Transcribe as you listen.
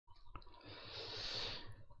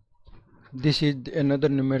This is another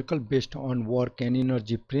numerical based on work and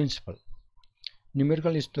energy principle.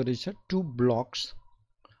 Numerical storage two blocks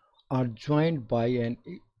are joined by an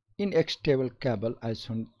inextensible cable as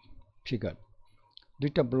on figure.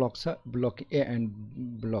 दुईटा block छ, block A and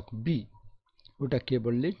block B. एउटा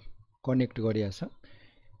केबलले connect गरिएको छ.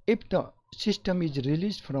 If the system is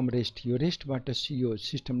released from rest, यो रेस्टबाट यो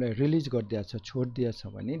सिस्टमलाई release गरिदिएको छ, छोडिदिएको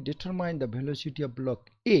छ भने determine the velocity of block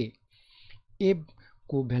A. A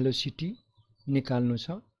को velocity निकाल्नु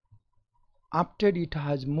छ. After it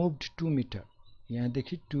has moved 2 meter,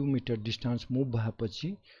 यहाँदेखि 2 meter distance move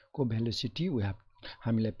भएपछि को velocity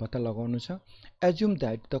हामीलाई पत्ता लगाउनु छ. Assume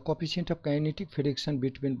that the coefficient of kinetic friction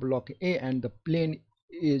between block A and the plane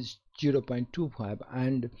is 0.25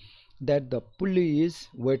 and that the pulley is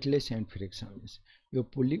weightless and frictionless. यो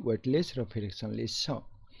pulley weightless र frictionless छ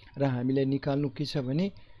र हामीलाई निकाल्नु के छ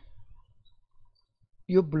भने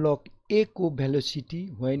यो block A को velocity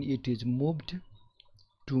when it is moved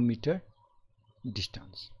 2 meter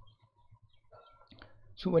distance.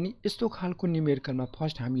 So भने यस्तो खालको न्यूमेरिकलमा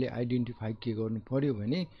फर्स्ट हामीले आइडेन्टिफाई के गर्नु पर्यो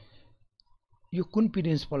भने यो कुन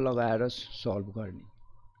प्रिन्सिपल लगाएर सल्भ गर्ने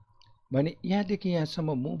भने यहाँदेखि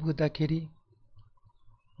यहाँसम्म मुभ हुँदाखेरि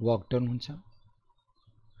वर्क डन हुन्छ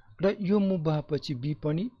र यो मुभ भएपछि बी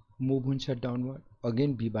पनि मुभ हुन्छ डाउनवर्ड,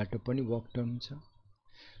 अगेन बी बाट पनि वर्क डन हुन्छ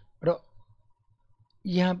र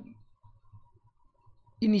यहाँ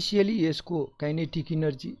इनिशियली यसको काइनेटिक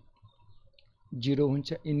एनर्जी 0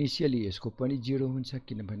 हुन्छ, इनिशियली यसको पनि 0 हुन्छ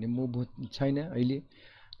किनभने मुभ छैन अहिले.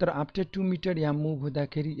 तर आफ्टर 2 मिटर यहाँ मुभ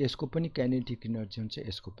हुँदाखेरि यसको पनि काइनेटिक एनर्जी हुन्छ,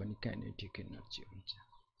 यसको पनि काइनेटिक एनर्जी हुन्छ.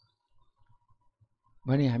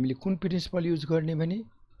 भने हामीले कुन प्रिन्सिपल युज गर्ने भने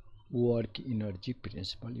वर्क एनर्जी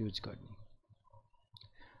प्रिन्सिपल युज गर्ने.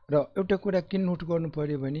 र एउटा कुरा के नोट गर्नु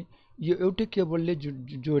पर्यो भने यो एउटै केबलले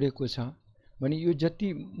जोडेको छ भने यो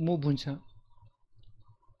जति मुभ हुन्छ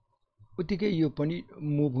उतिकै यो पनि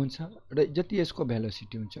मुभ हुन्छ र जति यसको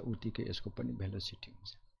भेलोसिटी हुन्छ उतिकै यसको पनि भेलोसिटी हुन्छ.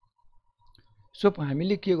 सो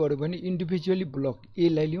हामीले के गर्यो भने इन्डिभिजुअली ब्लक ए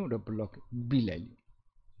लाई लियौं र ब्लक बी लाई लियौं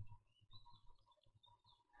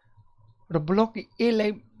र ब्लक ए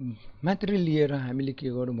लाई मात्र लिएर हामीले के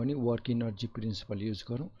गर्यौं भने वर्क एनर्जी प्रिन्सिपल युज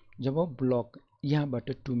गरौं. जब ब्लक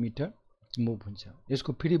यहाँबाट 2 मिटर मुभ हुन्छ,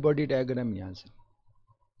 यसको फ्री बडी डायग्राम यहाँ छ.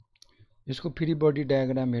 यसको फ्री बडी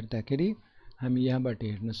डायग्राम हेर्दाखेरि हामी यहाँबाट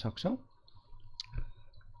हेर्न सक्छौं.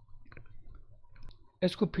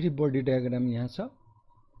 यसको फ्री बडी डायग्राम यहाँ छ.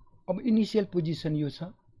 अब इनिशियल पोजिसन यो छ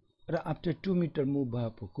र आफ्टर 2 मिटर मुभ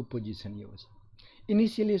भएको पोजिसन यो छ.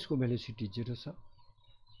 इनिशियली यसको भेलोसिटी 0 छ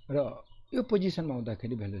र यो पोजिसनमा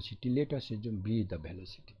आउँदाखेरि velocity let us assume be the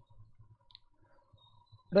velocity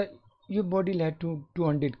र यो बडीलाई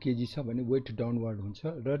 200 केजी छ भने वेट डाउनवर्ड हुन्छ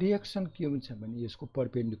र रिएक्सन के हुन्छ भने यसको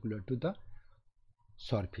परपेन्डिकुलर टु द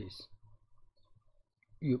सरफेस.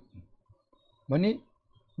 यो भने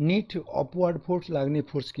नेट अपवर्ड फोर्स लाग्ने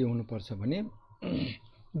फोर्स के हुनुपर्छ भने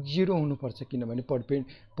 0 हुनुपर्छ किनभने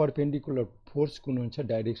परपेन्डिकुलर फोर्स कुन हुन्छ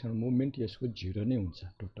डाइरेक्सन मुभमेन्ट यसको 0 नै हुन्छ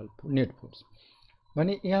टोटल नेट फोर्स.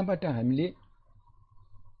 भने यहाँबाट हामीले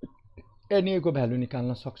एनए को भ्यालु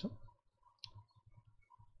निकाल्न सक्छौं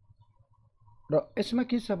र यसमा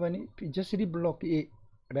के छ भने जसरी ब्लक ए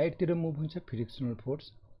राइट तिर मुभ हुन्छ फ्रिक्सनल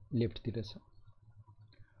फोर्स लेफ्ट तिर छ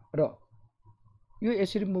र यो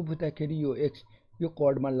यसरी मुभ हुँदाखेरि यो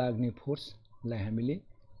कर्डमा लाग्ने फोर्सलाई हामीले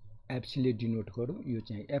एफसी ले डिनोट गरौं. यो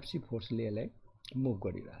चाहिँ एफसी फोर्सले यसलाई मुभ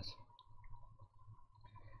गरिरहेछ.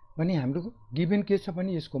 भने हाम्रो गिभन के छ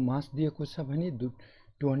भने यसको मास दिएको छ भने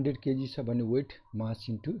 200 केजी छ भने weight mass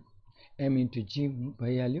into am into जी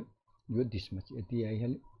भइहाल्यो. यो दिसमा यति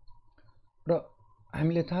आइहाल्यो र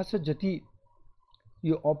हामीले थाहा छ जति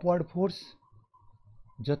यो अपवर्ड फोर्स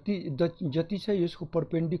जति छ यसको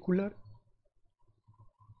परपेन्डिकुलर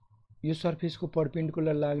यो सरफेसको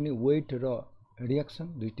परपेन्डिकुलर लाग्ने वेट र रिएक्सन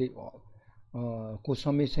दुईटै को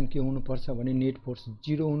समेसन के हुनुपर्छ भने नेट फोर्स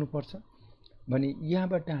 0 हुनुपर्छ. भने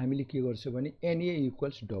यहाँबाट हामीले के गर्छौं भने एनए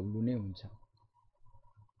इक्वल्स डब्ल्यू नै हुन्छ.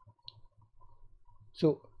 सो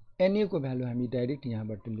एनए को भ्यालु हामी डाइरेक्ट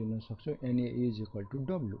यहाँबाट लिन सक्छौं. NA is equal to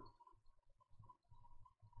W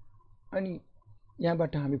अनि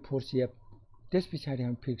यहाँबाट हामी फोर्स एफ त्यसपछि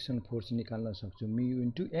हामी फ्रिक्सन फोर्स निकाल्न सक्छौं म्यु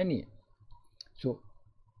इन्टु एनए. सो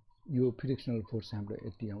यो फ्रिक्सनल फोर्स हाम्रो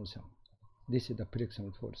यति आउँछ. This is the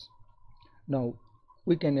frictional force. Now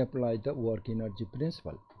we can apply the work energy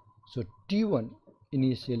principle. So T1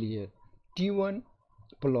 initially here, T1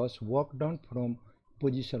 plus work done from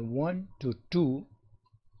position 1 to 2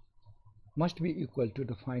 must be equal to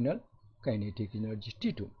the final kinetic energy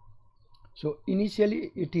T2. So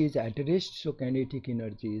initially it is at rest, so kinetic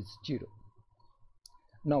energy is 0.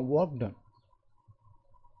 Now work done.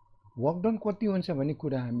 Work done कति हुन्छ भन्ने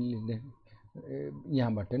कुरा हामीले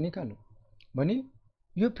यहाँबाट निकालौँ भने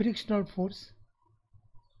यो frictional force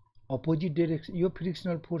opposite direction, यो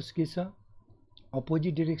frictional force के छ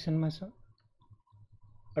अपोजिट डाइरेक्सनमा छ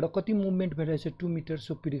र कति मुभमेन्ट भइरहेछ 2 metre,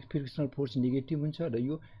 so frictional force negative हुन्छ र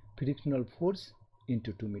यो frictional force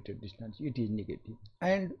into 2 metre distance it is negative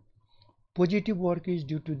and positive work is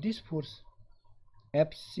due to this force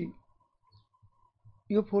FC,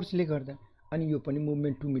 यो फोर्सले गर्दा अनि यो पनि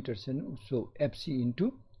मुभमेन्ट 2 मिटर छ सो एफसी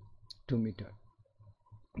इन्टु 2 मिटर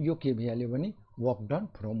यो के भइहाल्यो भने work done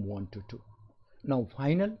from 1 to 2. Now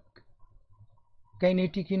final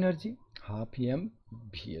kinetic energy half am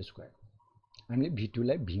V square, हामीले V2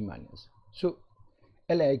 लाई V मानेको छ सो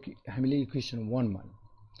यसलाई हामीले इक्वेसन 1 मानौँ.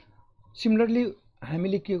 सिमिलरली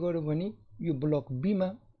हामीले के गरौँ भने यो ब्लक B मा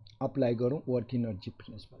अप्लाई गरौँ work energy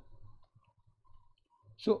principal.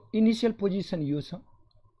 So initial position यो छ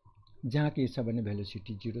जहाँ के छ भने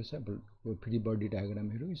भेलोसिटी 0 छ. यो फ्री बडी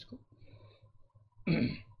डायग्राम हेरौँ यसको.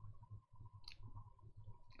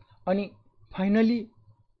 अनि फाइनली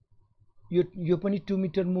यो पनि 2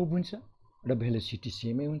 मिटर मुभ हुन्छ र भेलोसिटी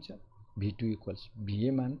सेमै हुन्छ V2 इक्वल्स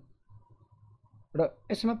VA मान. र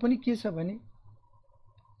यसमा पनि के छ भने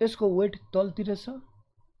यसको वेट तलतिर छ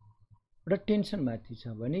र टेन्सन माथि छ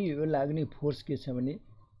भने यो लाग्ने फोर्स के छ भने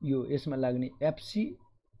यो यसमा लाग्ने FC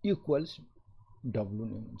इक्वल्स W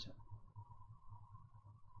नै हुन्छ.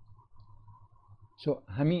 सो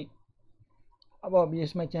हामी अब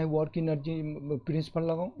यसमा चाहिँ वर्क एनर्जी प्रिन्सिपल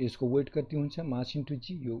लगाउँ. यसको वेट कति हुन्छ मास इन्टु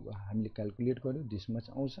जी, यो हामीले क्याल्कुलेट गर्यो दिस मच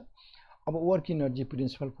आउँछ. अब वर्क एनर्जी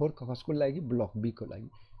प्रिन्सिपल फोर कसको लागि ब्लक बी को लागि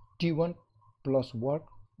T1 plus work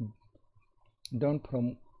done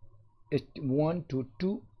from 1 to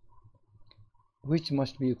 2 which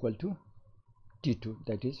must be equal to T2,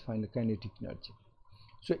 that is final kinetic energy.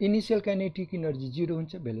 So initial kinetic energy 0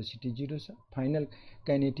 हुन्छ, भेलोसिटी 0 छ. Final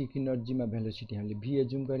kinetic energy मा velocity हामीले V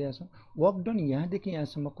assume गरेका छौं. वर्क डन यहाँदेखि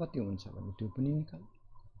यहाँसम्म कति हुन्छ भने त्यो पनि निकाल्नु.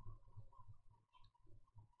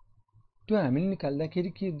 त्यो हामीले निकाल्दाखेरि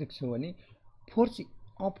के देख्छौं भने फोर्स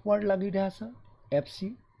अपवर्ड लागिरहेछ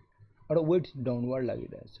FC र वेट डाउनवर्ड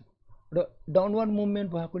लागिरहेछ र डाउनवर्ड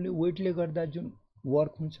मुभमेन्ट भएकोले वेटले गर्दा जुन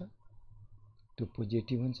वर्क हुन्छ त्यो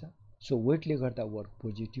पोजिटिभ हुन्छ. सो वेटले गर्दा वर्क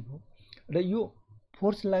पोजिटिभ हो र यो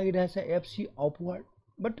फोर्स लागिरहेछ FC upward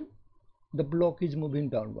but the block is moving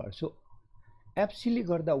downward. So FC ले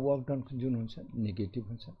गर्दा वर्क डन जुन हुन्छ नेगेटिभ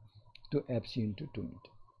हुन्छ त्यो FC इन्टु 2 मिटर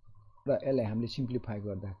र यसलाई हामीले सिम्प्लिफाई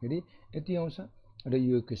गर्दाखेरि यति आउँछ र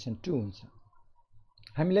यो इक्वेसन 2 हुन्छ.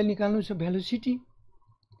 हामीलाई निकाल्नु छ भेलोसिटी.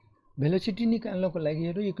 भेलोसिटी निकाल्नको लागि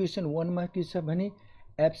हेरौँ इक्वेसन 1 मा के छ भने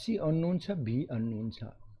FC अननोन छ V अननोन छ.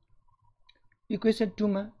 इक्वेसन 2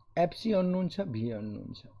 मा FC अननोन छ V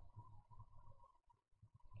अननोन छ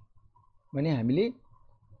भने हामीले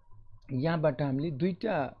यहाँबाट हामीले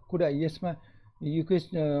दुईटा कुरा यसमा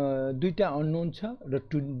इक्वेसन दुईटा अननोन छ र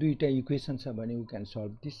दुईटा इक्वेसन छ भने वी क्यान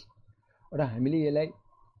सल्भ दिस. र हामीले यसलाई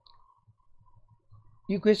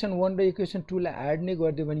इक्वेसन 1 र इक्वेसन 2 लाई एड नै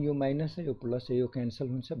गरिदियो भने यो माइनस है यो प्लस है यो क्यान्सल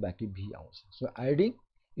हुन्छ बाकी V आउँछ. So adding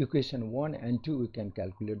equation 1 and 2 we can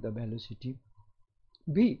calculate the velocity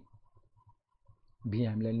V. V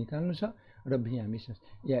हामीलाई निकाल्नु छ र V हामी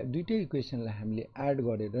या दुईटै इक्वेसनलाई हामीले एड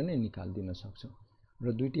गरेर नै निकाल्दिन सक्छौं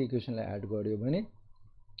र दुईटै इक्वेसनलाई एड गर्यो भने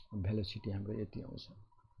भेलोसिटी हाम्रो यति आउँछ.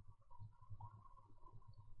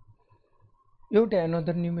 एउटा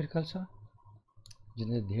अनदर न्युमेरिकल छ जुन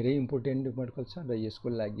धेरै इम्पोर्टेन्ट न्युमेरिकल छ र यसको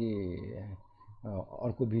लागि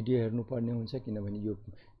अर्को भिडियो हेर्नु पर्ने हुन्छ किनभने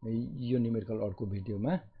यो न्युमेरिकल अर्को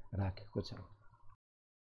भिडियोमा राखेको छ.